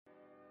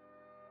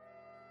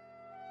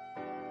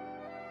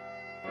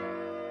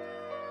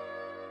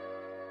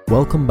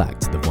Welcome back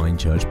to the Vine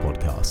Church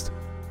podcast.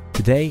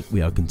 Today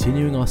we are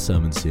continuing our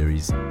sermon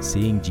series,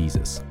 Seeing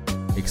Jesus,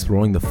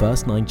 exploring the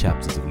first 9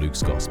 chapters of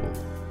Luke's Gospel.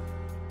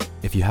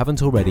 If you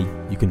haven't already,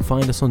 you can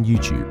find us on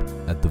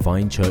YouTube at the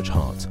Vine Church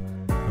Heart,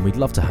 and we'd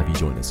love to have you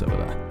join us over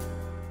there.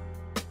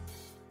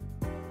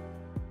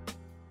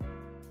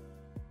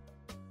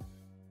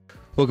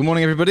 Well, good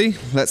morning, everybody.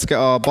 Let's get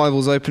our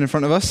Bibles open in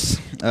front of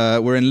us.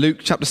 We're in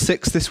Luke chapter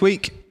 6 this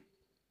week.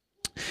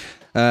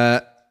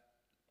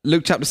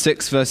 Luke chapter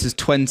 6, verses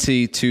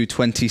 20 to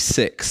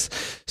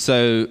 26.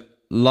 So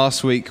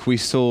last week we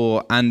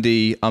saw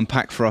Andy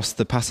unpack for us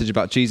the passage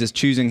about Jesus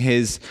choosing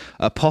his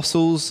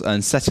apostles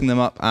and setting them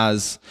up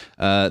as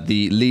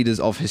the leaders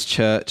of his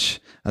church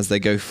as they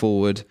go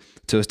forward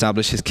to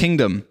establish his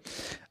kingdom.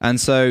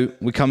 And so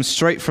we come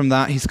straight from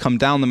that. He's come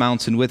down the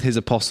mountain with his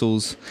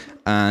apostles,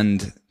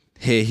 and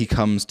here he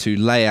comes to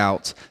lay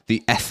out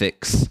the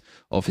ethics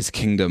of his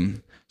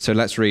kingdom. So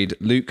let's read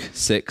Luke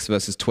 6,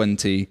 verses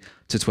 20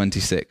 to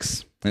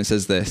 26. And it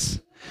says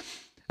this: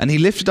 "And he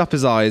lifted up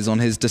his eyes on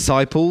his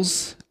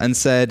disciples and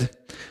said,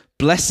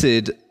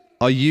 'Blessed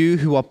are you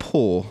who are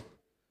poor,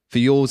 for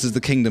yours is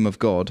the kingdom of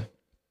God.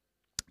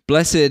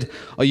 Blessed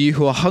are you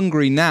who are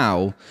hungry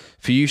now,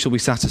 for you shall be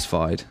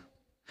satisfied.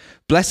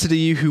 Blessed are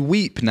you who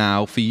weep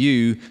now, for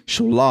you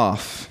shall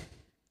laugh.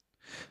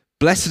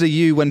 Blessed are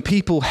you when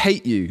people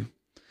hate you,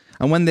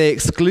 and when they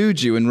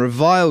exclude you and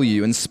revile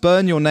you and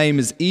spurn your name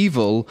as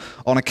evil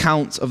on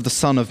account of the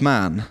Son of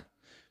Man.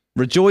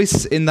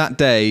 Rejoice in that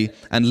day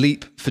and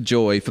leap for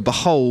joy, for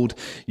behold,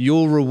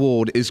 your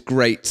reward is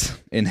great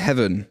in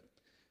heaven.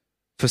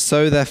 For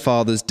so their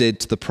fathers did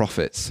to the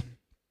prophets.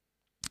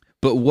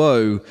 But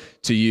woe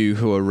to you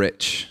who are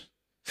rich,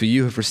 for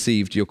you have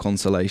received your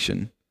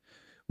consolation.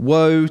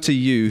 Woe to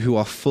you who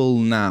are full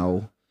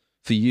now,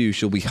 for you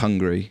shall be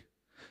hungry.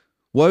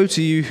 Woe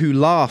to you who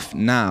laugh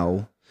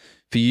now,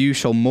 for you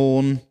shall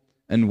mourn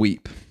and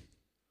weep.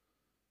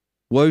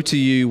 Woe to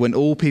you when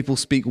all people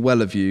speak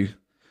well of you,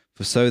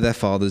 for so their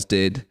fathers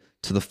did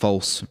to the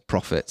false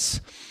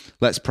prophets."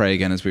 Let's pray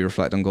again as we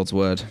reflect on God's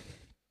word.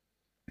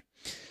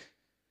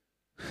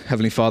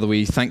 Heavenly Father,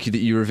 we thank you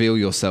that you reveal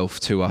yourself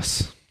to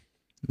us.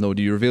 Lord,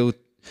 you reveal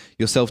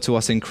yourself to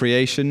us in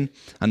creation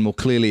and more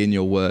clearly in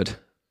your word.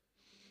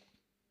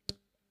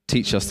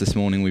 Teach us this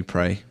morning, we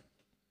pray.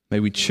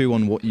 May we chew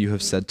on what you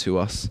have said to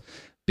us,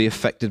 be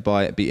affected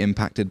by it, be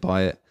impacted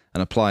by it,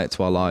 and apply it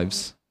to our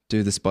lives.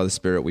 Do this by the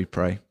Spirit, we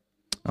pray.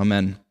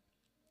 Amen.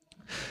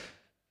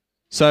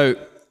 So,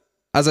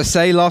 as I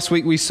say, last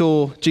week we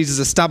saw Jesus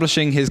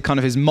establishing his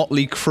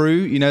motley crew.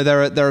 You know,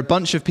 there are a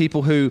bunch of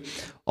people who,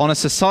 on a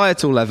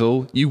societal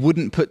level, you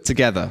wouldn't put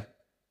together.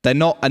 They're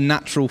not a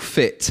natural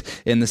fit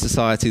in the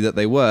society that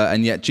they were,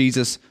 and yet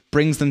Jesus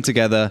brings them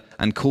together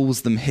and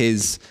calls them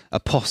his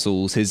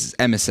apostles, his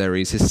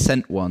emissaries, his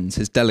sent ones,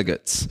 his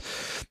delegates.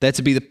 They're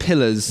to be the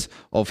pillars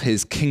of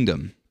his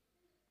kingdom.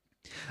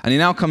 And he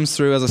now comes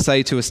through, as I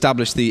say, to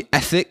establish the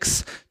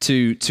ethics,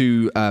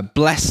 to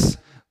bless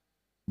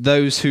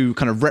those who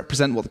kind of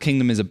represent what the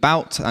kingdom is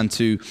about, and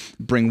to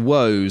bring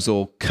woes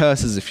or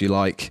curses, if you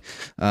like,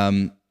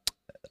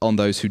 on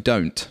those who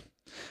don't.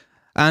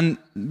 And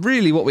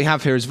really what we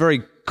have here is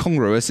very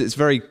congruous. It's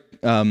very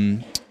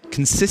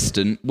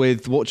consistent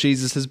with what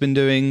Jesus has been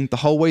doing the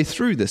whole way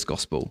through this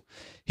gospel.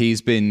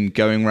 He's been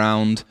going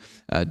around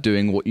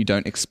doing what you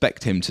don't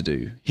expect him to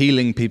do,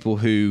 healing people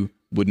who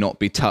would not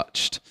be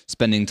touched,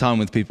 spending time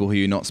with people who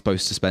you're not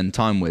supposed to spend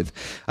time with.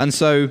 And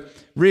so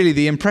really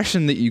the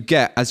impression that you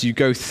get as you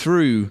go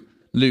through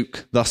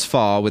Luke thus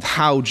far with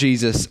how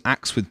Jesus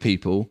acts with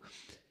people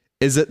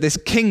is that this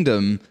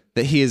kingdom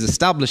that he is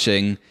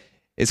establishing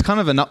is kind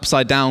of an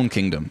upside down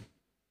kingdom.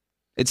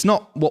 It's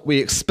not what we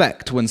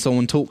expect when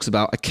someone talks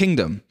about a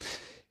kingdom.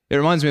 It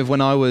reminds me of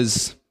when I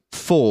was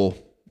 4.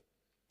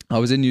 I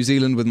was in New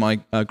Zealand with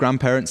my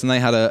grandparents, and they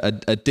had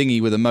a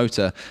dinghy with a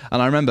motor.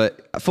 And I remember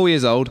at 4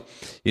 years old,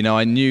 you know,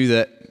 I knew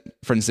that,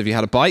 for instance, if you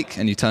had a bike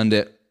and you turned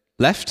it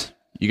left,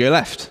 you go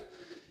left.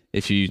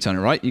 If you turn it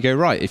right, you go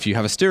right. If you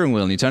have a steering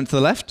wheel and you turn it to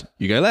the left,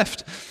 you go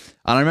left.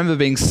 And I remember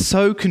being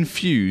so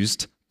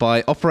confused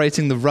by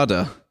operating the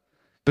rudder,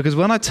 because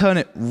when I turn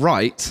it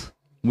right,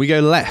 we go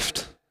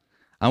left.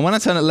 And when I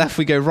turn it left,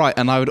 we go right,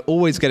 and I would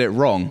always get it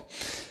wrong.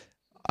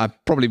 I'd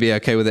probably be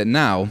okay with it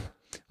now.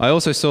 I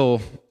also saw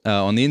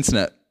on the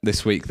internet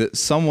this week that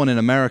someone in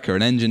America,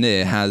 an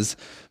engineer, has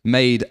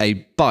made a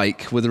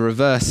bike with a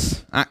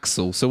reverse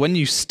axle. So when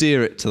you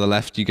steer it to the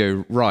left, you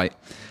go right.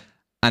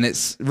 And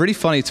it's really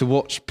funny to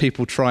watch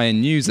people try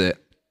and use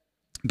it,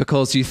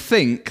 because you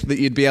think that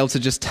you'd be able to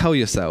just tell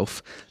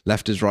yourself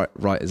left is right,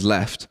 right is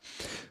left.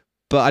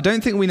 But I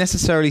don't think we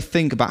necessarily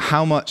think about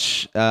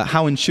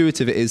how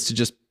intuitive it is to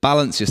just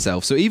balance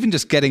yourself. So even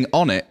just getting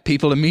on it,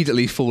 people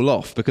immediately fall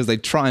off because they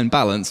try and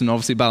balance and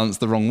obviously balance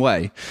the wrong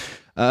way.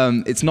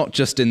 It's not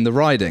just in the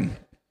riding.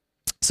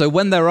 So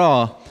when there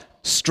are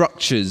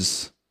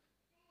structures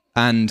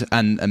and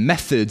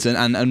methods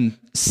and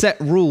set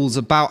rules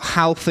about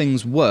how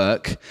things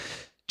work,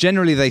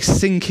 generally they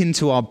sink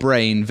into our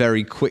brain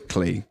very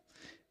quickly.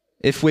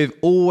 If we've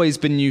always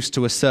been used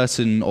to a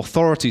certain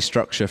authority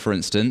structure, for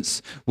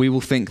instance, we will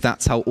think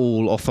that's how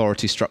all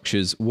authority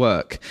structures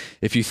work.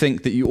 If you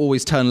think that you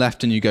always turn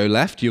left and you go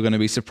left, you're going to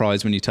be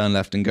surprised when you turn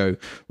left and go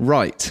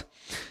right.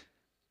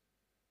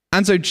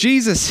 And so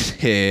Jesus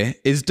here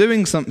is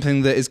doing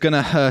something that is going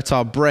to hurt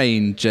our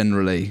brain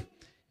generally.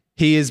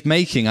 He is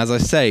making, as I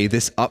say,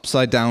 this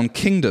upside down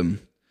kingdom,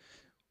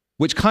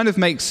 which kind of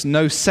makes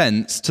no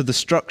sense to the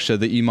structure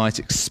that you might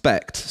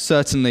expect.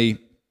 Certainly,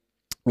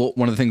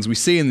 one of the things we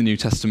see in the New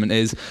Testament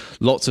is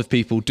lots of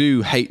people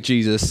do hate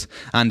Jesus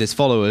and his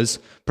followers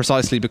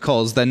precisely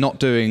because they're not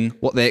doing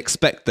what they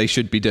expect they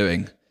should be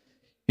doing.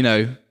 You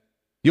know,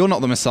 you're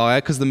not the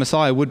Messiah because the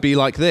Messiah would be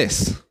like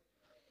this.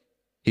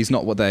 He's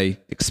not what they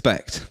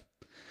expect.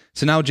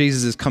 So now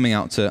Jesus is coming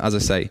out to, as I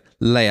say,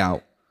 lay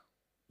out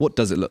what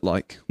does it look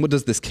like? What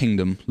does this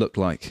kingdom look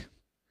like?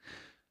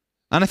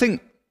 And I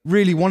think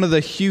really one of the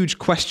huge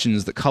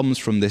questions that comes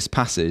from this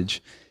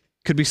passage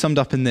could be summed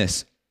up in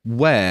this.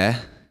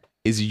 Where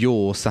is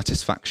your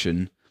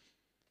satisfaction?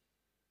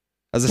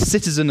 As a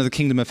citizen of the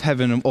kingdom of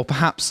heaven, or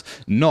perhaps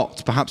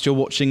not, perhaps you're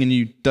watching and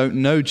you don't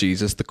know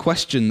Jesus, the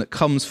question that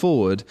comes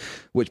forward,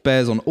 which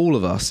bears on all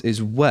of us,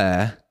 is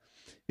where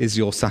is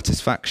your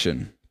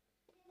satisfaction?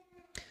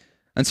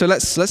 And so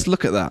let's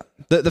look at that.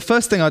 The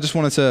first thing I just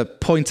wanted to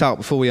point out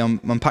before we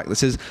unpack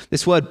this is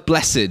this word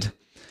blessed.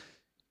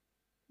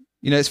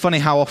 You know, it's funny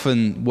how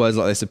often words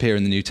like this appear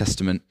in the New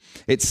Testament.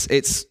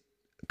 It's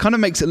kind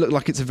of makes it look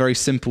like it's a very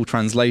simple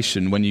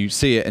translation when you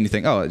see it and you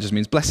think, oh, it just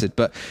means blessed.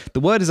 But the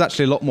word is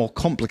actually a lot more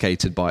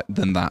complicated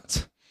than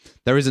that.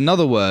 There is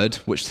another word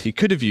which he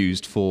could have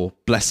used for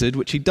blessed,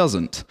 which he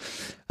doesn't.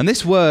 And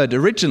this word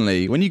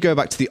originally, when you go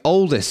back to the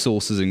oldest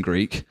sources in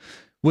Greek,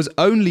 was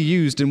only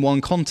used in one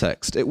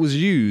context. It was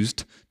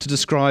used to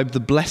describe the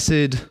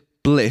blessed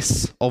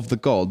bliss of the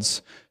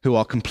gods who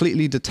are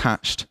completely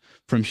detached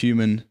from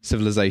human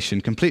civilization,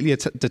 completely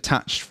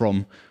detached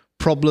from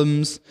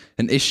problems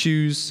and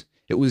issues.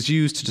 It was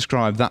used to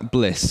describe that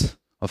bliss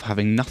of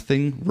having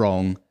nothing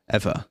wrong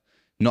ever,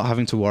 not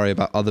having to worry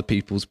about other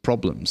people's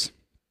problems.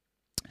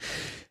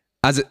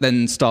 As it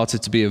then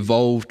started to be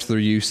evolved through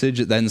usage,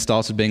 it then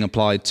started being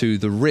applied to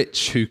the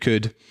rich who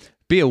could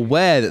be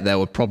aware that there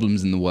were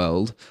problems in the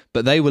world,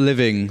 but they were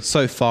living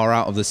so far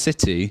out of the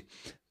city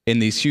in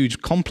these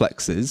huge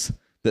complexes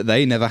that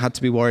they never had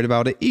to be worried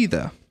about it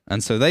either.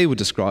 And so they were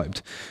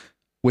described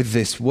with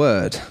this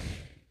word.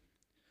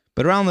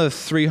 But around the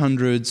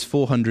 300s,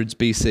 400s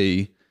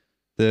BC,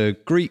 the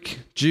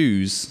Greek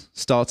Jews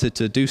started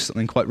to do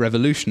something quite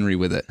revolutionary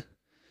with it.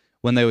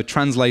 When they were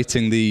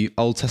translating the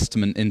Old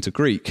Testament into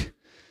Greek,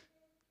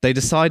 they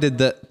decided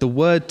that the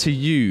word to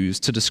use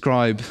to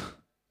describe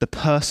the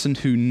person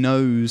who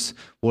knows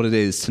what it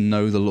is to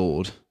know the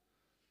Lord,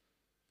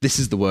 this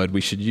is the word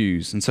we should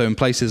use. And so in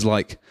places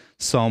like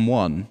Psalm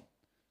 1,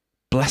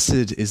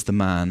 blessed is the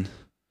man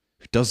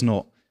who does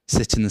not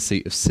sit in the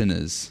seat of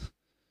sinners,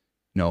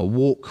 or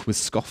walk with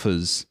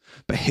scoffers,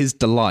 but his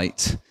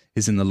delight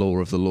is in the law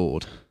of the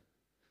Lord.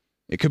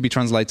 It could be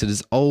translated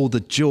as, oh,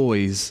 the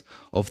joys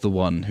of the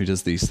one who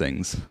does these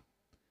things.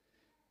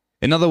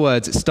 In other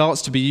words, it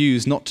starts to be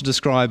used not to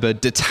describe a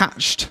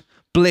detached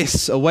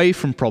bliss away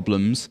from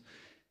problems.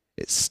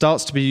 It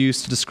starts to be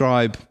used to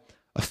describe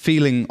a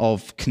feeling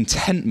of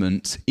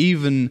contentment,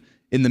 even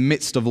in the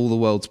midst of all the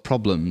world's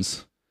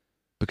problems,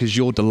 because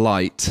your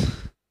delight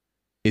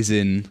is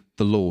in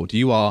the Lord.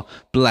 You are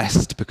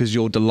blessed because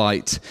your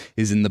delight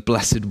is in the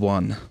Blessed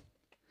One.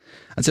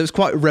 And so it's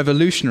quite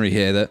revolutionary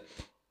here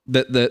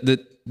that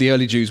the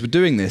early Jews were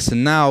doing this.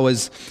 And now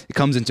as it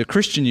comes into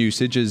Christian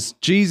usage, as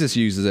Jesus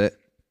uses it,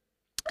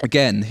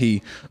 again,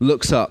 he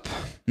looks up.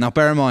 Now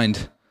bear in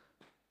mind,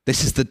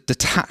 this is the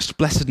detached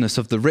blessedness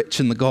of the rich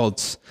and the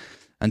gods.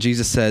 And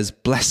Jesus says,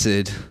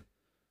 blessed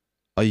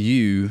are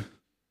you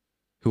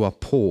who are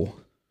poor.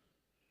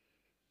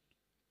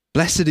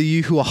 Blessed are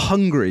you who are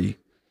hungry.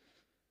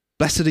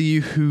 Blessed are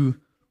you who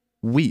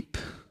weep.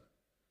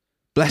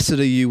 Blessed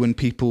are you when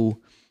people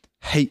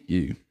hate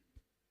you.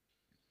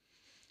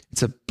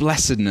 It's a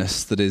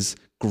blessedness that is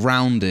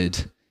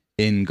grounded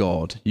in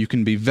God. You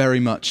can be very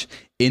much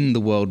in the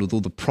world with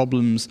all the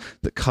problems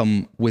that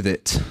come with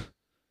it,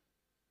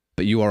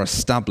 but you are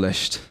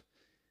established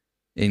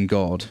in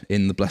God,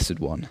 in the Blessed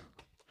One.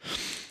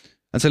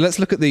 And so let's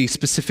look at the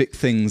specific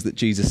things that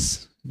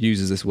Jesus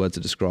uses this word to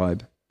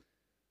describe.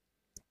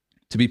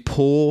 To be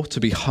poor, to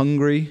be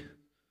hungry,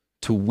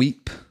 to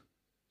weep.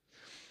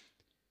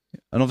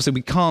 And obviously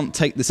we can't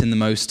take this in the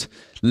most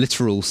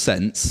literal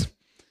sense,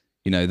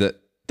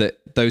 that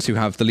those who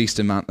have the least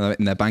amount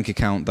in their bank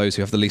account, those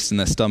who have the least in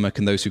their stomach,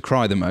 and those who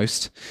cry the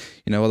most.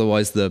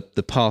 Otherwise the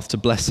path to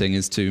blessing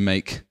is to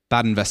make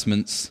bad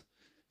investments,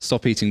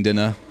 stop eating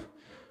dinner,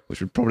 which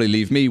would probably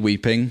leave me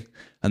weeping,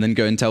 and then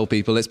go and tell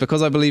people it's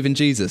because I believe in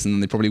Jesus, and then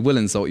they probably will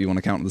insult you on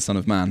account of the Son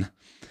of Man.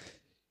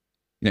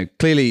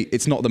 Clearly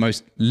it's not the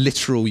most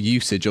literal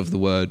usage of the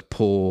word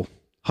poor,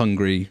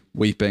 hungry,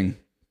 weeping.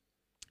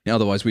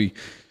 Otherwise we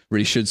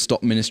really should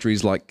stop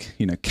ministries like,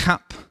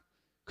 CAP,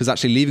 because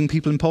actually leaving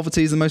people in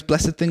poverty is the most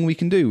blessed thing we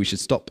can do. We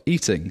should stop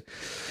eating.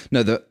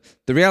 No, the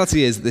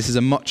reality is this is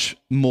a much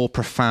more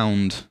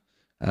profound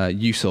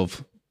use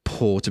of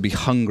poor, to be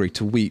hungry,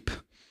 to weep.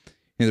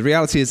 The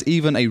reality is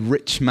even a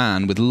rich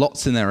man with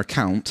lots in their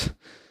account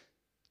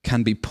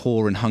can be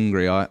poor and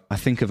hungry. I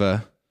think of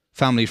a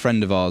family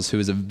friend of ours who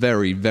is a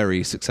very,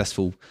 very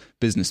successful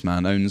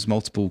businessman, owns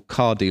multiple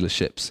car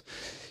dealerships,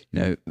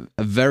 a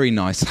very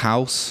nice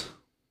house.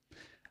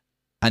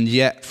 And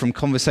yet from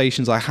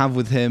conversations I have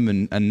with him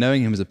and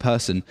knowing him as a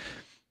person,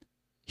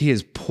 he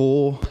is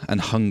poor and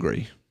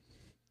hungry.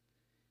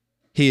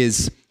 He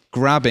is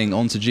grabbing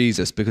onto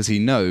Jesus because he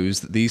knows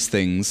that these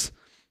things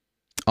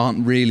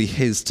aren't really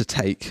his to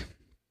take.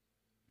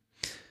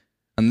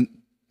 And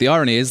the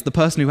irony is the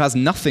person who has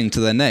nothing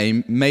to their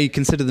name may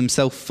consider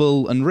themselves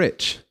full and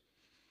rich.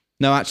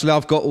 No, actually,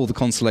 I've got all the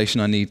consolation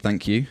I need,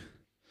 thank you.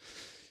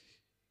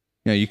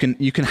 You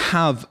can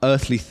have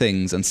earthly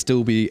things and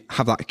still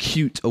have that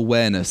acute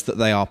awareness that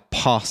they are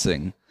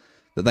passing,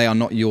 that they are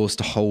not yours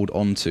to hold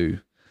on to.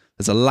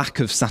 There's a lack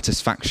of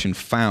satisfaction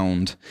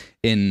found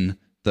in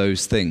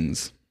those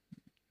things.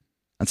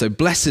 And so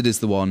blessed is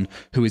the one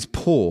who is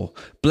poor.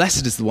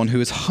 Blessed is the one who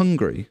is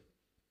hungry.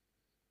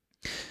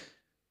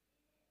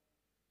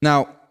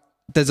 Now,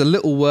 there's a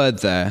little word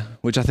there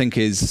which I think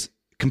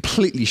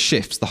completely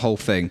shifts the whole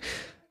thing.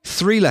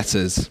 3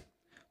 letters.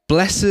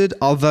 Blessed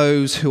are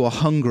those who are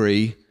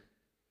hungry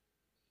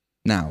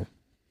now.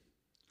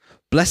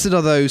 Blessed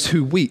are those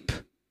who weep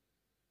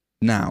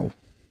now.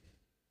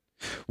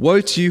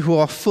 Woe to you who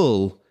are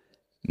full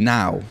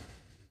now.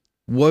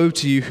 Woe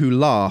to you who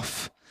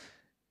laugh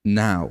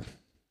now.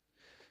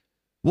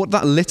 What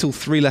that little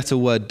 3-letter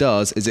word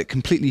does is it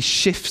completely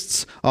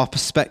shifts our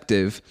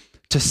perspective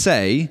to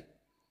say,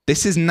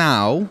 this is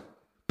now,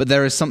 but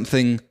there is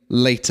something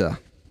later.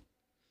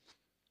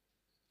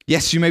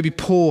 Yes, you may be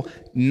poor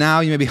now,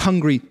 you may be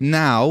hungry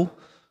now,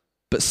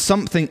 but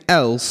something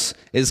else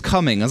is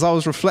coming. As I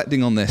was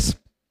reflecting on this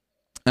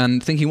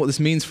and thinking what this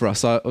means for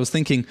us, I was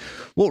thinking,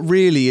 what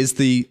really is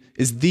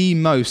the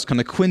most kind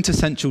of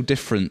quintessential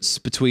difference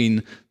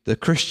between the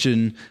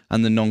Christian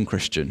and the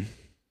non-Christian?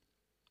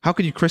 How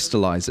could you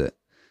crystallize it?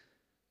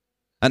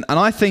 And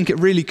I think it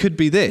really could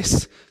be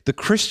this. The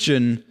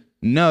Christian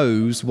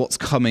knows what's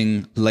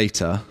coming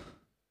later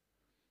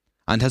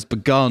and has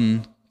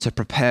begun to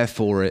prepare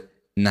for it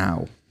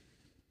now.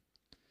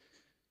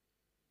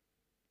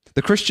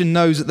 The Christian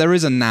knows that there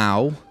is a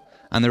now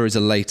and there is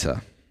a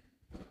later.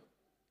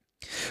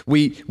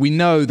 We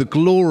know the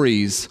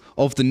glories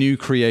of the new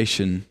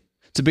creation,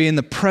 to be in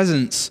the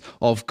presence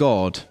of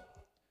God.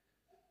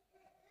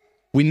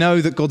 We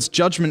know that God's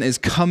judgment is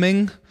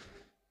coming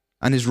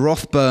and his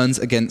wrath burns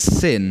against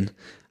sin,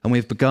 and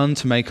we've begun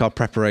to make our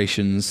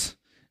preparations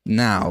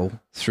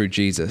now through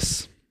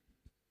Jesus.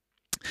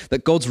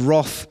 That God's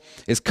wrath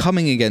is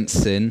coming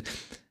against sin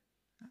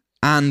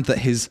and that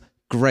his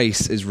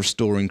grace is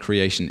restoring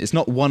creation. It's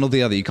not one or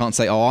the other. You can't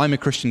say, oh, I'm a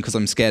Christian because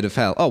I'm scared of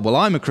hell. Oh, well,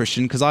 I'm a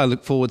Christian because I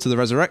look forward to the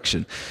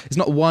resurrection. It's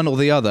not one or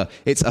the other.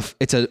 It's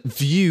a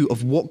view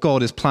of what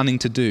God is planning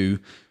to do,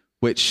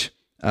 which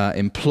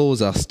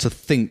implores us to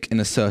think in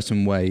a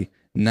certain way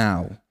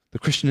now. The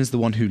Christian is the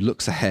one who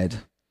looks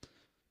ahead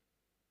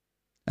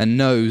and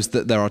knows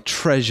that there are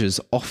treasures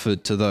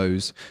offered to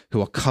those who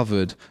are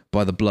covered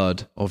by the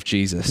blood of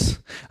Jesus.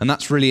 And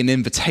that's really an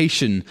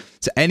invitation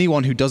to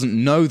anyone who doesn't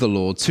know the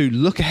Lord to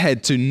look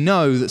ahead, to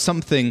know that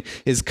something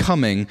is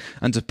coming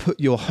and to put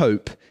your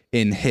hope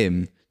in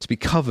him, to be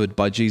covered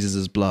by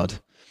Jesus' blood.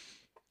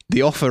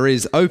 The offer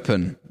is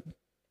open.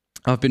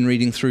 I've been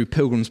reading through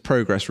Pilgrim's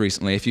Progress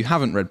recently. If you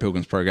haven't read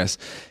Pilgrim's Progress,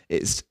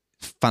 it's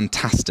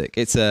fantastic.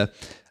 It's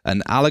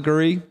an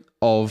allegory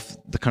of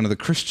the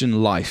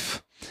Christian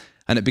life.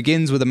 And it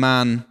begins with a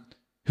man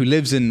who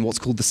lives in what's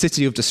called the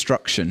city of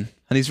destruction.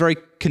 And he's very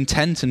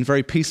content and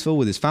very peaceful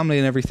with his family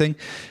and everything.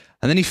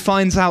 And then he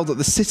finds out that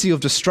the city of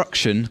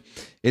destruction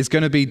is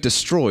going to be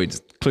destroyed,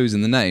 clues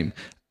in the name,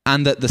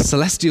 and that the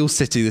celestial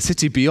city, the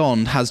city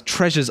beyond, has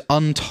treasures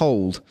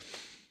untold.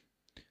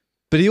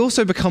 But he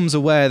also becomes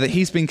aware that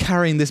he's been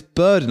carrying this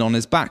burden on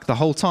his back the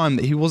whole time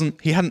that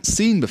he hadn't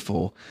seen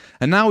before.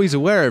 And now he's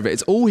aware of it.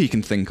 It's all he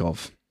can think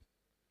of.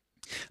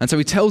 And so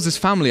he tells his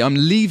family, I'm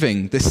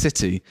leaving this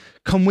city.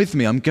 Come with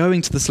me. I'm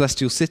going to the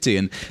celestial city.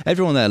 And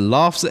everyone there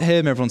laughs at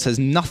him. Everyone says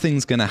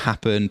nothing's going to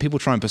happen. People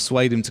try and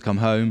persuade him to come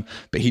home.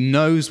 But he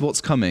knows what's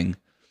coming.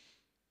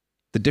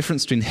 The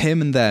difference between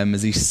him and them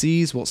is he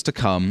sees what's to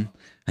come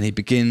and he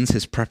begins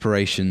his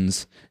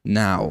preparations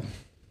now.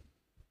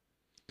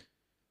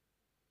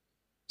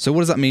 So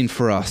what does that mean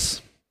for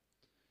us?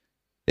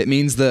 It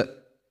means that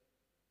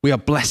we are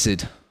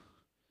blessed.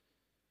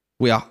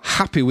 We are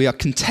happy. We are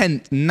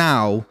content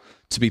now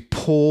to be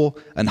poor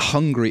and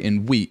hungry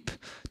and weep,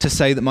 to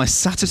say that my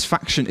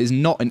satisfaction is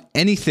not in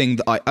anything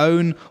that I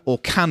own or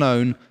can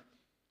own,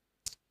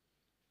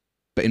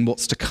 but in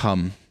what's to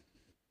come.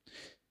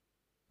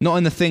 Not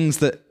in the things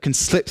that can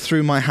slip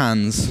through my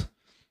hands,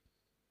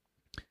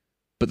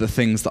 but the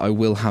things that I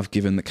will have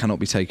given that cannot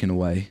be taken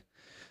away.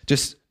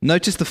 Just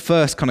notice the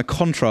first kind of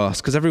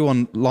contrast, because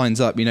everyone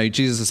lines up.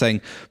 Jesus is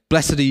saying,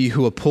 blessed are you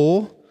who are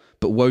poor,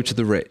 but woe to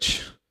the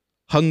rich.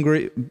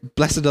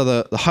 Blessed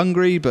are the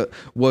hungry, but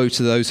woe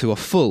to those who are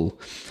full.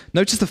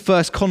 Notice the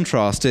first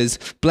contrast is,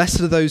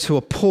 blessed are those who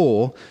are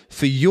poor,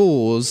 for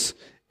yours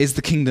is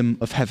the kingdom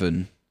of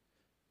heaven.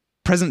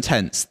 Present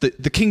tense,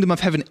 the kingdom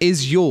of heaven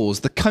is yours.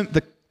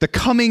 The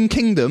coming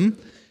kingdom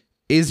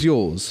is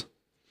yours.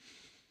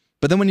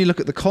 But then when you look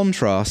at the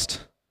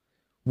contrast,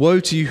 woe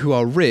to you who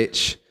are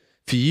rich,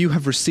 for you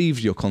have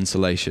received your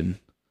consolation.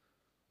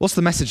 What's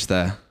the message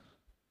there?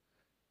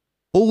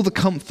 All the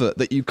comfort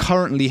that you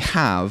currently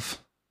have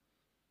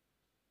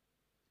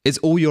is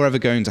all you're ever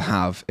going to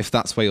have if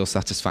that's where your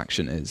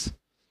satisfaction is.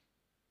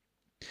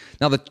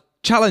 Now, the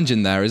challenge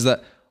in there is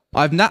that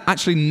I've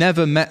actually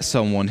never met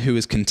someone who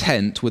is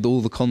content with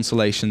all the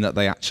consolation that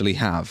they actually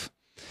have.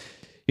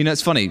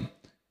 It's funny.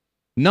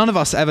 None of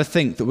us ever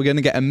think that we're going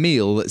to get a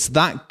meal that's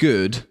that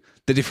good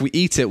that if we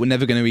eat it, we're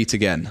never going to eat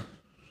again.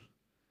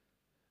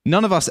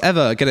 None of us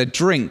ever get a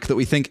drink that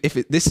we think, if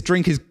this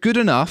drink is good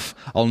enough,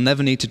 I'll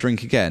never need to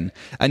drink again.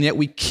 And yet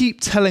we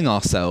keep telling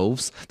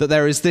ourselves that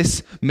there is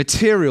this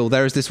material,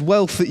 there is this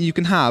wealth that you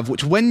can have,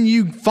 which when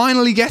you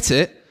finally get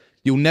it,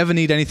 you'll never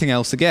need anything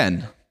else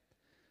again.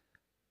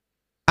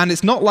 And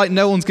it's not like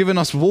no one's given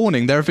us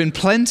warning. There have been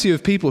plenty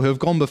of people who have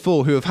gone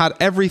before who have had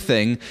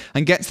everything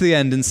and get to the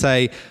end and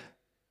say,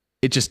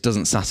 it just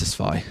doesn't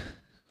satisfy.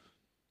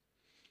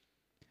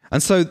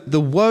 And so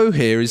the woe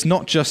here is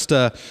not just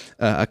a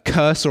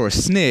curse or a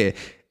sneer.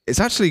 It's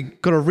actually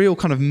got a real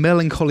kind of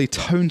melancholy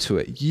tone to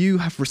it. You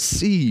have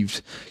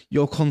received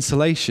your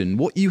consolation.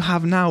 What you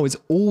have now is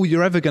all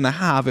you're ever going to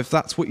have if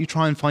that's what you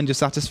try and find your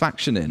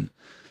satisfaction in.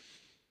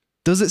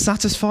 Does it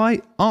satisfy?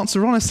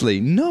 Answer honestly,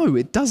 no,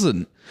 it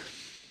doesn't.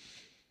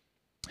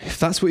 If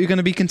that's what you're going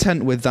to be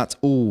content with, that's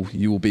all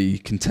you will be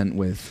content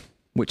with,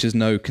 which is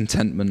no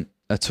contentment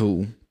at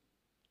all.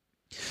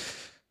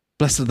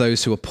 Blessed are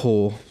those who are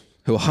poor,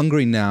 who are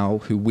hungry now,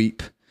 who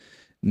weep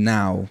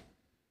now.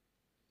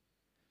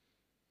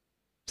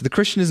 So the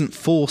Christian isn't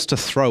forced to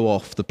throw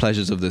off the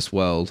pleasures of this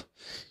world.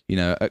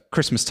 At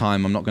Christmas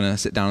time, I'm not going to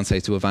sit down and say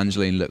to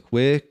Evangeline, look,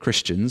 we're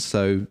Christians,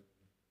 so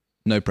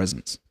no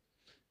presents,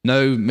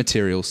 no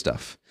material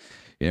stuff.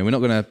 We're not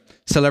going to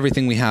sell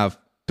everything we have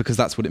because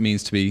that's what it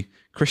means to be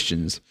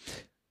Christians.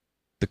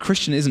 The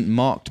Christian isn't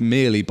marked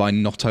merely by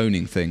not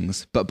owning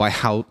things, but by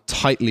how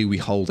tightly we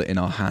hold it in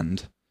our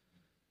hand.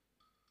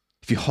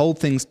 If you hold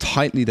things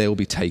tightly, they will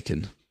be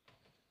taken.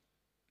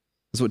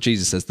 That's what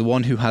Jesus says. The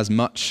one who has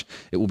much,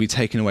 it will be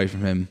taken away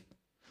from him.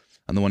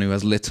 And the one who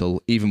has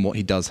little, even what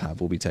he does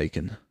have, will be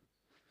taken.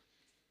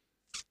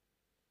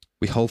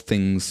 We hold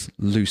things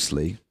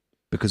loosely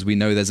because we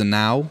know there's a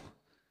now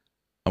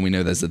and we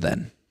know there's a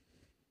then.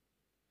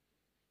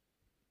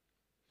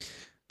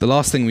 The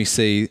last thing we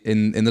see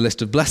in the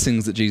list of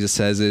blessings that Jesus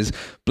says is,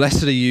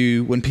 blessed are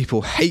you when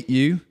people hate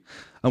you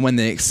and when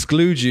they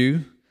exclude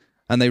you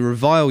and they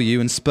revile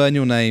you and spurn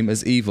your name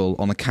as evil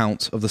on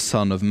account of the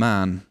Son of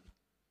Man.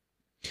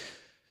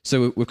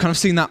 So we've kind of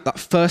seen that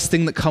first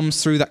thing that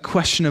comes through, that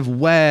question of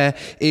where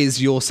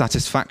is your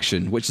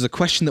satisfaction, which is a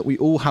question that we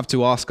all have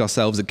to ask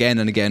ourselves again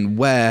and again,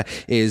 where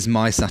is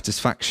my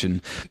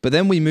satisfaction? But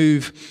then we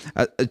move,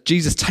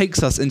 Jesus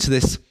takes us into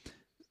this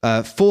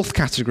fourth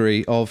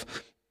category of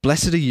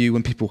blessed are you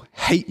when people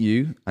hate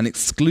you and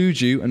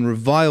exclude you and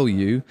revile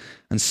you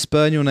and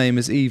spurn your name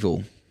as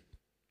evil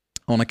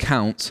on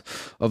account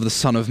of the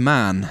Son of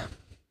Man.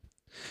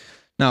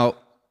 Now,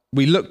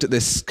 we looked at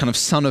this kind of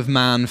Son of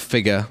Man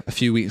figure a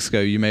few weeks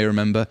ago, you may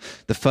remember,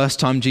 the first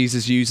time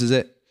Jesus uses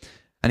it,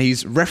 and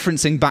he's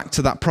referencing back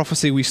to that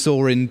prophecy we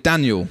saw in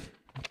Daniel.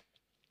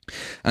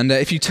 And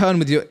if you turn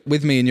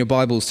with me in your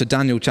Bibles to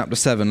Daniel chapter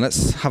 7,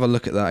 let's have a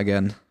look at that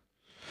again.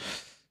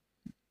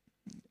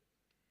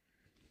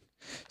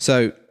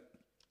 So,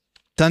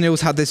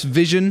 Daniel's had this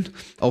vision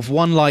of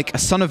one like a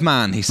Son of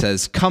Man, he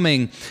says,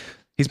 coming.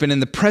 He's been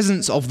in the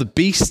presence of the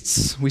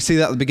beasts. We see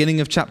that at the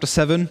beginning of chapter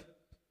 7.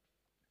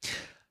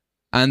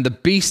 And the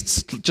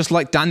beasts, just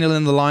like Daniel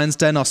in the lion's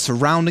den, are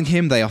surrounding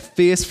him. They are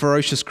fierce,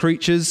 ferocious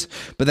creatures.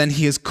 But then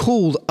he is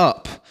called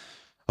up,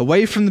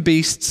 away from the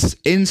beasts,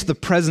 into the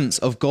presence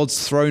of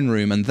God's throne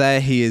room. And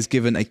there he is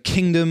given a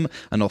kingdom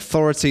and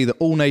authority that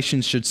all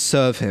nations should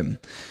serve him.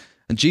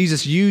 And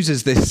Jesus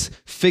uses this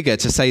figure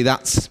to say,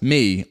 that's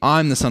me.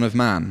 I'm the Son of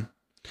Man.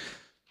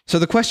 So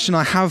the question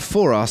I have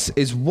for us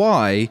is,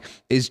 why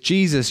is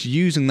Jesus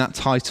using that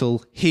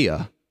title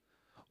here?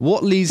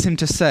 What leads him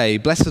to say,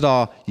 blessed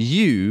are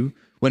you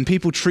when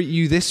people treat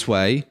you this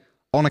way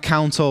on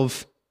account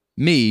of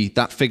me,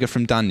 that figure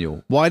from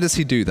Daniel? Why does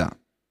he do that?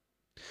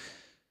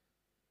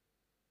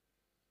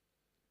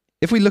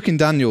 If we look in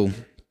Daniel,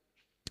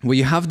 where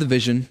you have the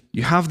vision,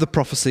 you have the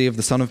prophecy of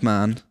the Son of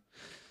Man,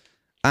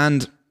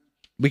 and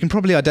we can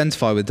probably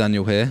identify with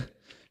Daniel here,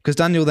 because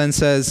Daniel then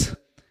says,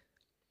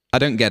 I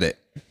don't get it.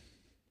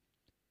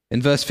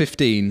 In verse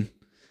 15,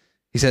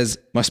 he says,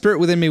 my spirit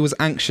within me was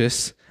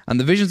anxious, and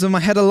the visions of my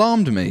head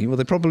alarmed me. Well,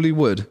 they probably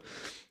would.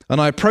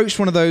 And I approached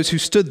one of those who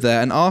stood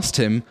there and asked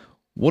him,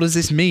 What does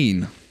this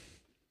mean?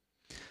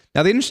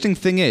 Now, the interesting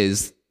thing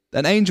is,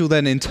 an angel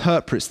then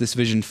interprets this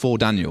vision for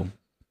Daniel.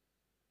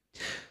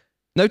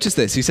 Notice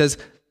this. He says,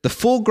 the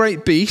four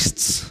great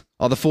beasts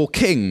are the four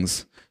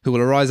kings who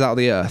will arise out of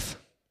the earth.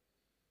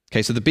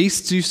 Okay, so the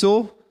beasts you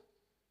saw,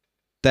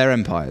 they're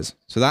empires.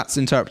 So that's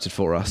interpreted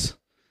for us.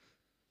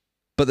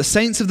 But the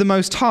saints of the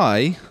Most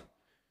High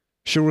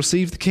shall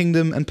receive the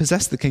kingdom and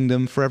possess the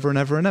kingdom forever and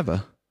ever and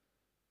ever.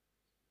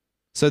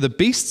 So the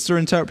beasts are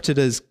interpreted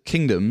as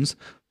kingdoms,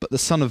 but the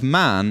Son of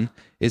Man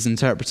is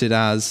interpreted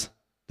as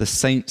the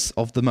saints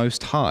of the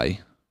Most High.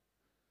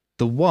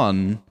 The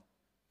one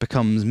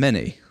becomes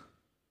many.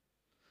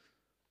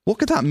 What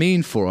could that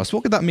mean for us?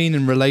 What could that mean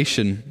in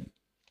relation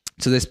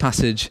to this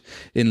passage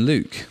in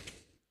Luke?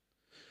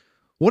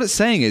 What it's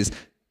saying is,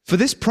 for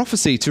this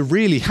prophecy to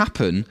really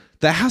happen,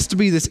 there has to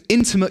be this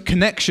intimate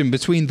connection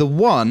between the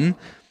one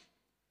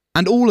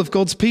and all of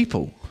God's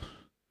people.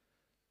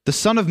 The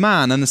Son of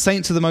Man and the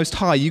saints of the Most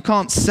High, you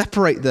can't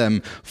separate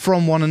them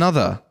from one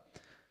another.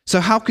 So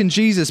how can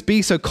Jesus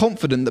be so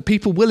confident that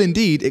people will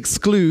indeed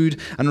exclude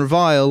and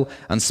revile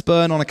and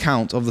spurn on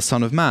account of the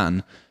Son of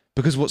Man?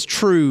 Because what's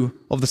true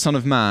of the Son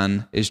of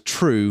Man is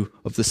true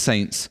of the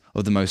saints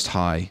of the Most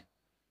High.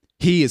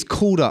 He is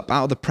called up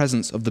out of the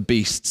presence of the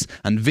beasts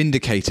and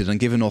vindicated and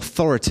given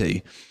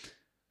authority.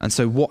 And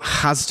so what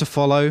has to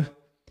follow?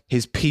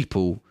 His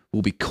people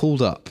will be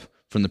called up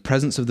from the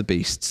presence of the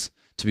beasts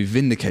to be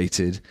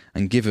vindicated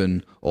and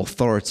given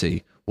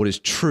authority. What is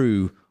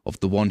true of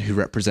the one who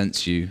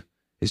represents you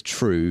is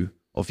true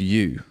of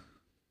you.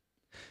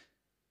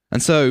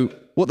 And so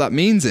what that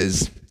means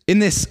is, in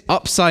this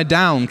upside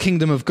down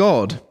kingdom of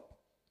God,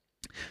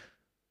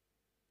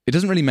 it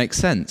doesn't really make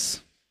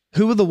sense.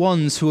 Who are the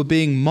ones who are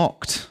being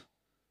mocked?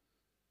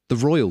 The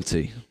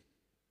royalty.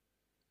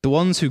 The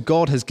ones who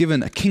God has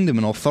given a kingdom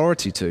and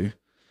authority to.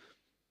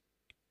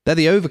 They're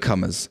the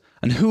overcomers.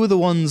 And who are the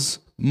ones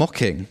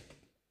mocking?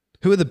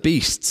 Who are the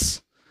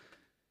beasts?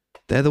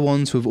 They're the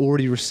ones who have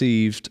already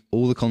received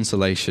all the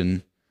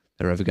consolation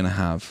they're ever going to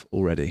have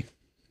already.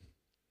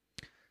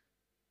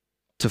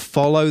 To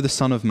follow the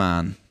Son of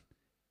Man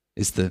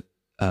is the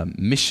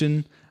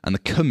mission and the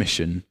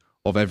commission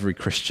of every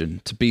Christian,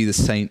 to be the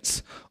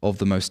saints of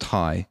the Most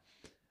High.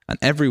 And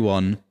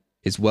everyone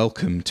is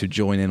welcome to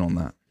join in on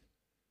that.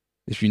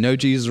 If you know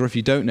Jesus or if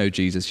you don't know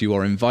Jesus, you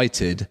are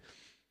invited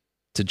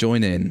to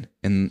join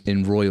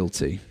in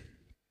royalty.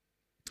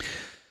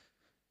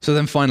 So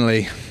then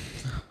finally,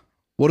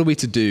 what are we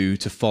to do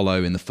to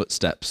follow in the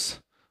footsteps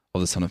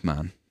of the Son of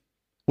Man?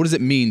 What does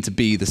it mean to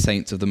be the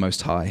saints of the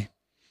Most High?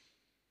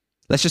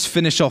 Let's just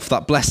finish off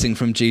that blessing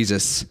from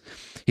Jesus.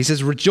 He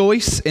says,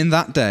 rejoice in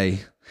that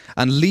day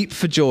and leap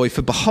for joy,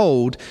 for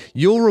behold,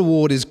 your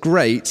reward is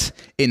great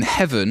in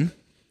heaven,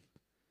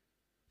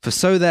 for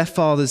so their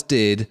fathers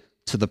did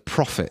to the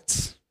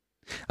prophets.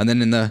 And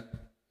then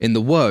in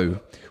the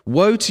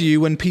woe to you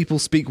when people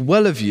speak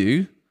well of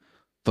you,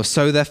 for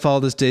so their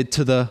fathers did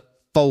to the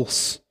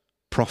false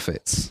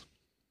prophets.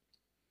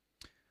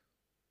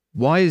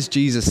 Why is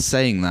Jesus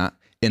saying that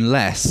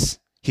unless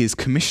he is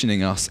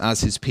commissioning us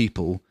as his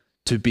people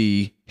to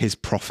be his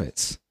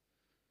prophets,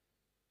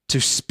 to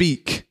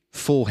speak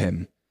for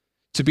him,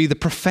 to be the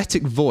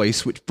prophetic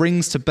voice which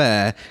brings to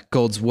bear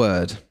God's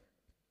word?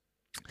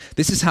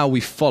 This is how we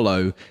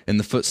follow in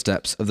the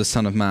footsteps of the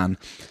Son of Man.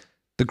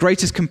 The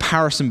greatest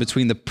comparison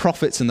between the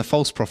prophets and the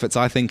false prophets,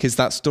 I think, is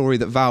that story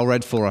that Val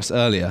read for us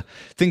earlier.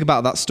 Think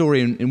about that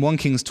story in 1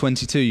 Kings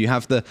 22. You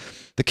have the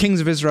kings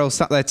of Israel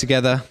sat there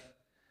together,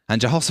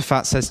 and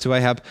Jehoshaphat says to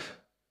Ahab,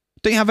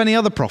 don't you have any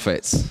other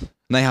prophets?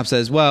 And Ahab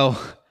says,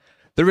 well,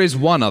 there is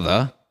one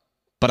other,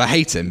 but I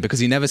hate him because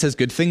he never says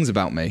good things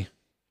about me.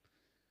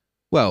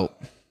 Well,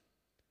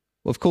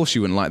 of course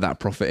you wouldn't like that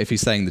prophet if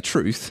he's saying the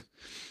truth.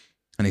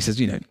 And he says,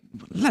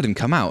 let him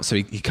come out. So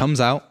he comes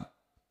out.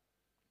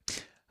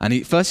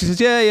 And first he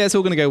says, yeah, it's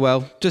all going to go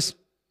well. Just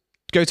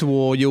go to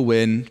war, you'll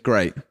win,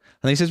 great. And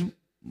then he says,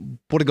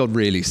 what did God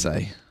really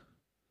say?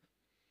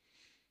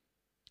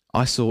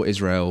 I saw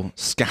Israel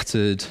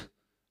scattered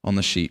on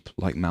the sheep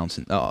like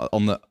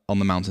on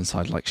the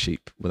mountainside like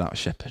sheep without a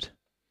shepherd.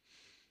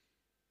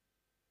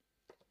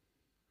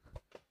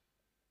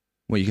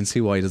 Well, you can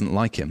see why he doesn't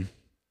like him.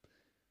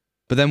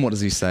 But then what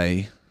does he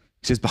say?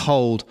 He says,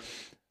 behold,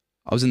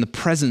 I was in the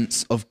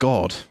presence of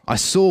God. I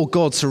saw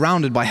God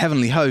surrounded by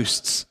heavenly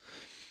hosts.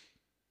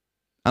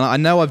 And I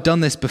know I've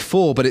done this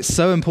before, but it's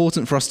so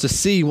important for us to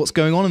see what's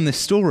going on in this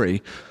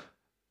story.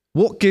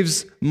 What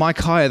gives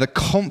Micaiah the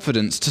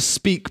confidence to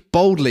speak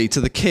boldly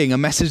to the king, a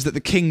message that the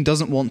king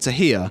doesn't want to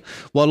hear,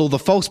 while all the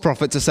false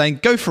prophets are saying,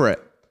 go for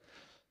it?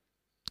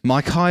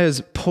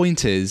 Micaiah's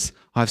point is,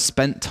 I've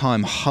spent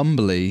time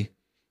humbly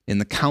in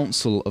the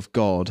counsel of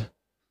God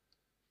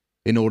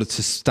in order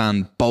to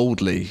stand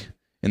boldly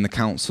in the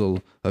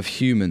counsel of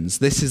humans.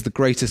 This is the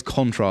greatest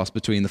contrast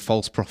between the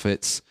false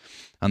prophets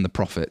and the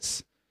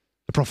prophets.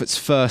 The prophets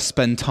first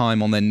spend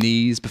time on their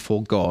knees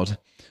before God,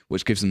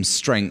 which gives them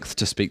strength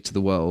to speak to the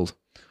world,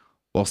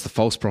 whilst the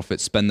false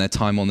prophets spend their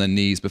time on their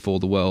knees before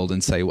the world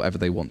and say whatever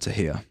they want to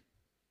hear.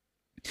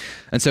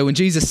 And so when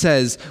Jesus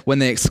says, when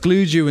they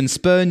exclude you and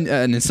spurn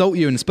and insult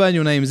you and spurn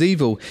your name as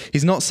evil,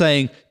 he's not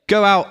saying,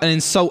 go out and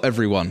insult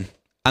everyone,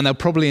 and they'll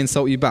probably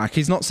insult you back.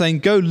 He's not saying,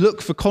 go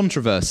look for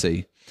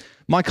controversy.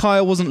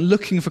 Micaiah wasn't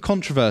looking for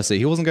controversy.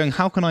 He wasn't going,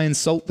 how can I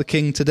insult the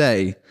king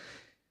today?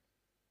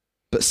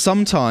 But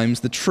sometimes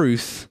the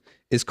truth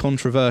is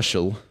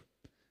controversial,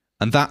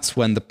 and that's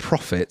when the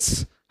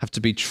prophets have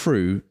to be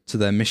true to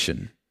their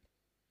mission.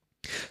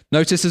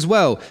 Notice as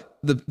well,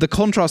 the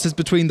contrast is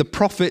between the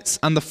prophets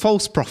and the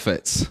false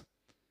prophets,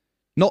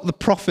 not the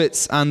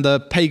prophets and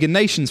the pagan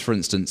nations, for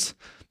instance.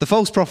 The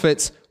false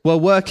prophets were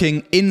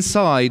working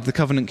inside the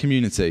covenant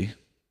community.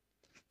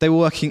 They were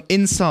working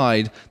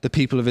inside the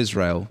people of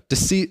Israel,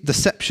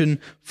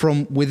 deception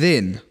from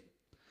within.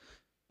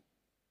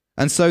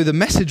 And so the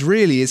message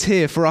really is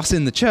here for us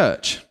in the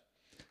church.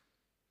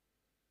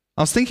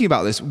 I was thinking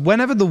about this.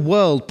 Whenever the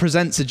world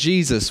presents a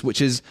Jesus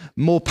which is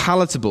more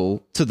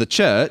palatable to the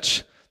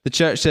church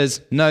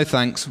says, no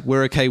thanks,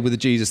 we're okay with the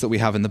Jesus that we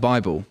have in the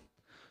Bible.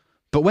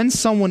 But when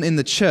someone in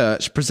the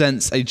church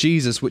presents a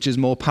Jesus which is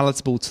more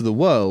palatable to the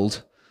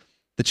world,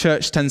 the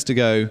church tends to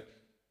go,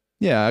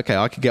 yeah, okay,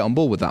 I could get on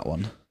board with that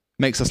one.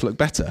 Makes us look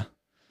better.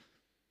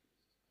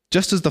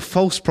 Just as the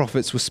false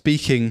prophets were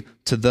speaking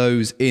to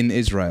those in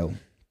Israel.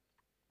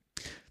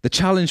 The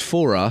challenge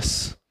for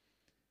us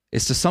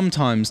is to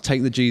sometimes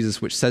take the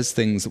Jesus which says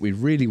things that we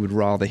really would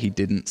rather he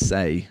didn't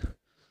say,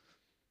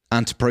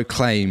 and to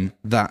proclaim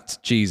that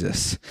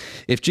Jesus.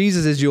 If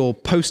Jesus is your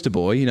poster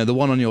boy, the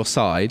one on your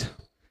side,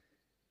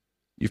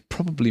 you've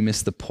probably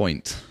missed the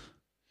point.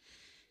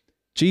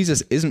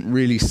 Jesus isn't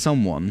really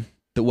someone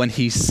that when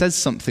he says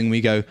something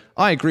we go,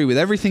 I agree with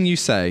everything you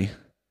say.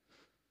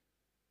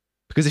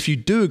 Because if you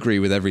do agree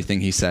with everything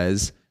he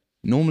says,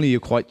 normally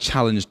you're quite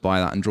challenged by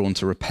that and drawn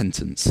to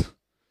repentance.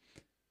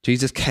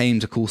 Jesus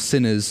came to call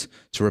sinners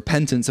to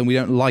repentance, and we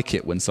don't like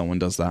it when someone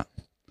does that.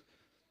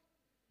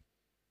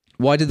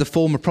 Why did the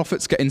former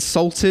prophets get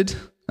insulted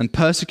and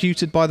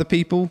persecuted by the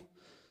people?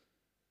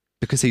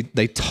 Because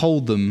they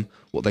told them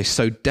what they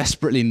so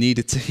desperately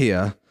needed to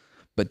hear,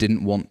 but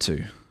didn't want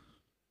to.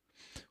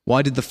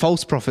 Why did the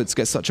false prophets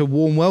get such a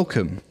warm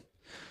welcome?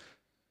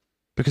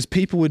 Because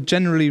people would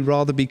generally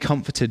rather be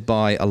comforted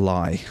by a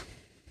lie.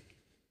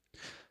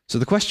 So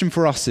the question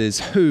for us is,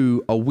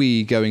 who are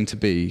we going to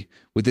be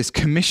with this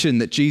commission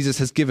that Jesus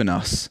has given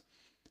us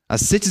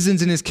as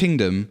citizens in his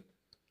kingdom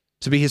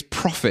to be his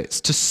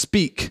prophets, to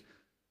speak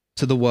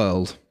to the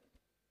world?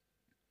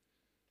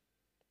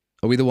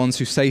 Are we the ones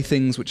who say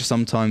things which are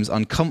sometimes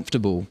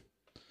uncomfortable,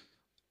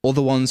 or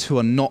the ones who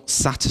are not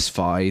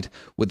satisfied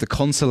with the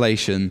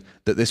consolation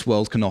that this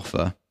world can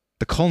offer,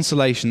 the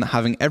consolation that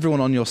having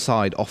everyone on your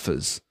side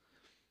offers,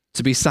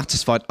 to be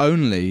satisfied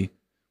only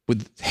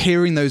with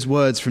hearing those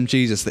words from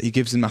Jesus that he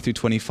gives in Matthew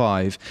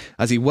 25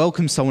 as he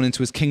welcomes someone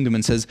into his kingdom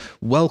and says,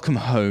 welcome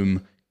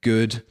home,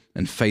 good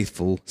and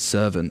faithful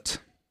servant.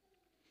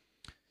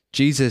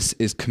 Jesus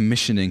is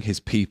commissioning his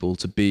people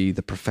to be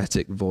the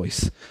prophetic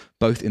voice,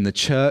 both in the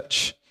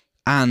church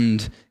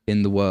and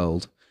in the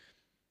world.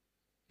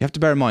 You have to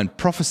bear in mind,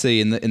 prophecy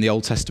in the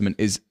Old Testament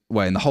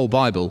in the whole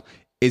Bible,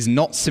 is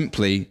not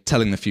simply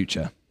telling the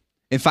future.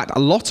 In fact, a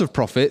lot of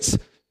prophets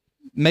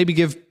maybe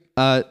give,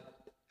 what's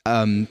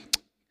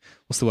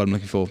the word I'm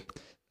looking for?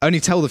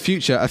 Only tell the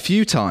future a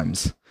few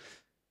times.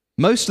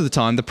 Most of the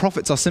time, the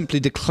prophets are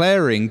simply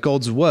declaring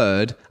God's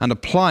word and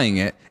applying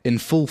it in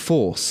full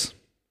force.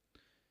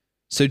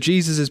 So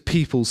Jesus'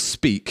 people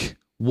speak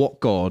what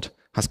God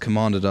has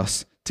commanded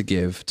us to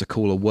give, to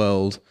call a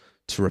world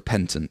to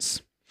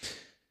repentance.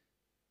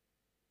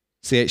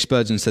 C.H.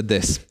 Spurgeon said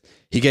this: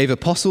 he gave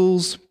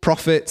apostles,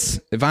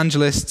 prophets,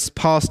 evangelists,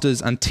 pastors,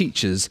 and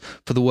teachers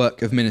for the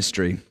work of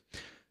ministry.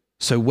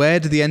 So where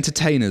do the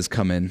entertainers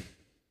come in?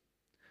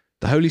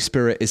 The Holy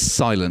Spirit is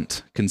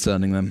silent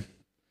concerning them.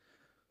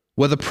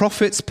 Were the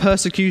prophets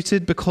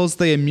persecuted because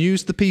they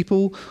amused the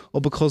people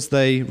or because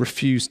they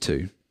refused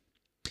to?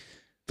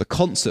 The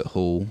concert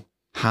hall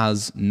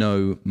has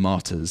no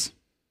martyrs.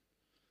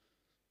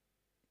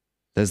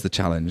 There's the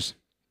challenge.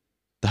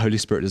 The Holy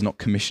Spirit does not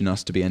commission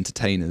us to be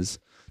entertainers,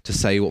 to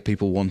say what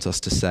people want us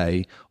to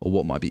say or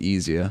what might be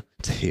easier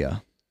to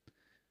hear.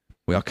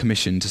 We are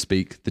commissioned to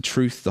speak the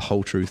truth, the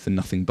whole truth, and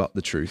nothing but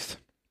the truth.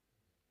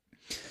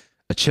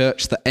 A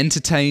church that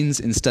entertains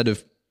instead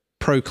of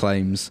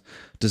proclaims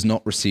does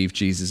not receive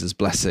Jesus'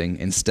 blessing.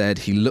 Instead,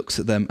 he looks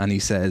at them and he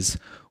says,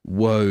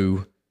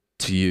 woe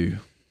to you.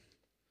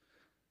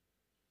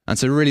 And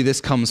so really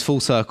this comes full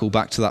circle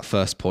back to that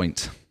first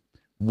point.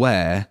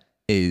 Where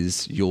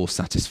is your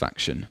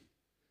satisfaction?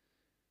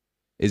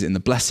 Is it in the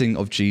blessing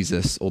of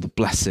Jesus or the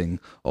blessing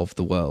of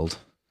the world?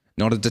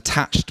 Not a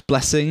detached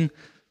blessing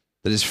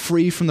that is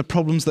free from the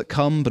problems that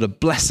come, but a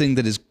blessing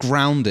that is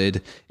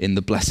grounded in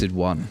the Blessed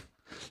One.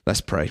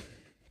 Let's pray.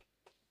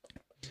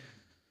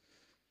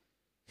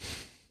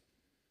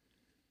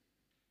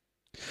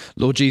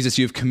 Lord Jesus,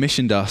 you have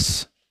commissioned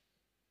us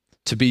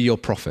to be your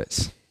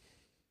prophets,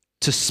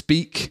 to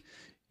speak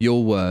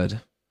your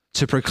word,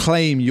 to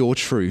proclaim your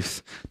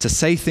truth, to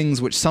say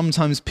things which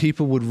sometimes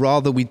people would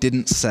rather we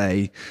didn't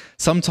say,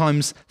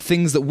 sometimes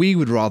things that we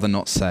would rather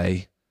not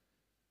say,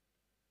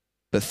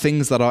 but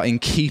things that are in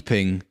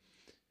keeping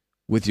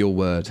with your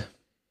word.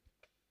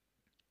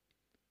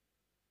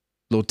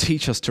 Lord,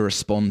 teach us to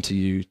respond to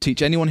you.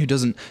 Teach anyone who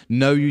doesn't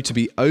know you to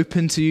be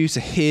open to you, to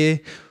hear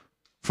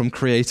from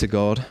Creator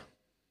God.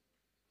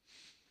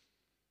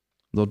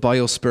 Lord, by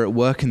your Spirit,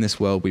 work in this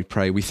world, we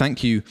pray. We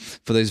thank you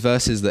for those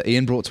verses that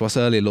Ian brought to us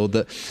earlier, Lord,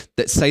 that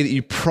say that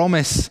you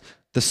promise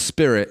the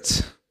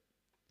Spirit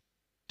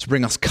to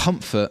bring us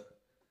comfort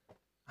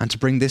and to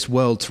bring this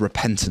world to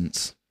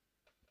repentance.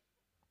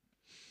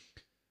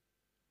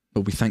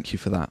 Lord, we thank you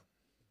for that.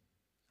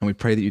 And we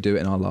pray that you do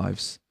it in our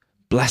lives.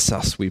 Bless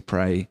us, we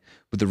pray,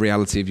 with the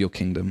reality of your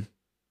kingdom.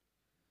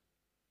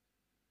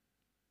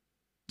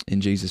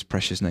 In Jesus'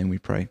 precious name we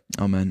pray.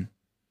 Amen.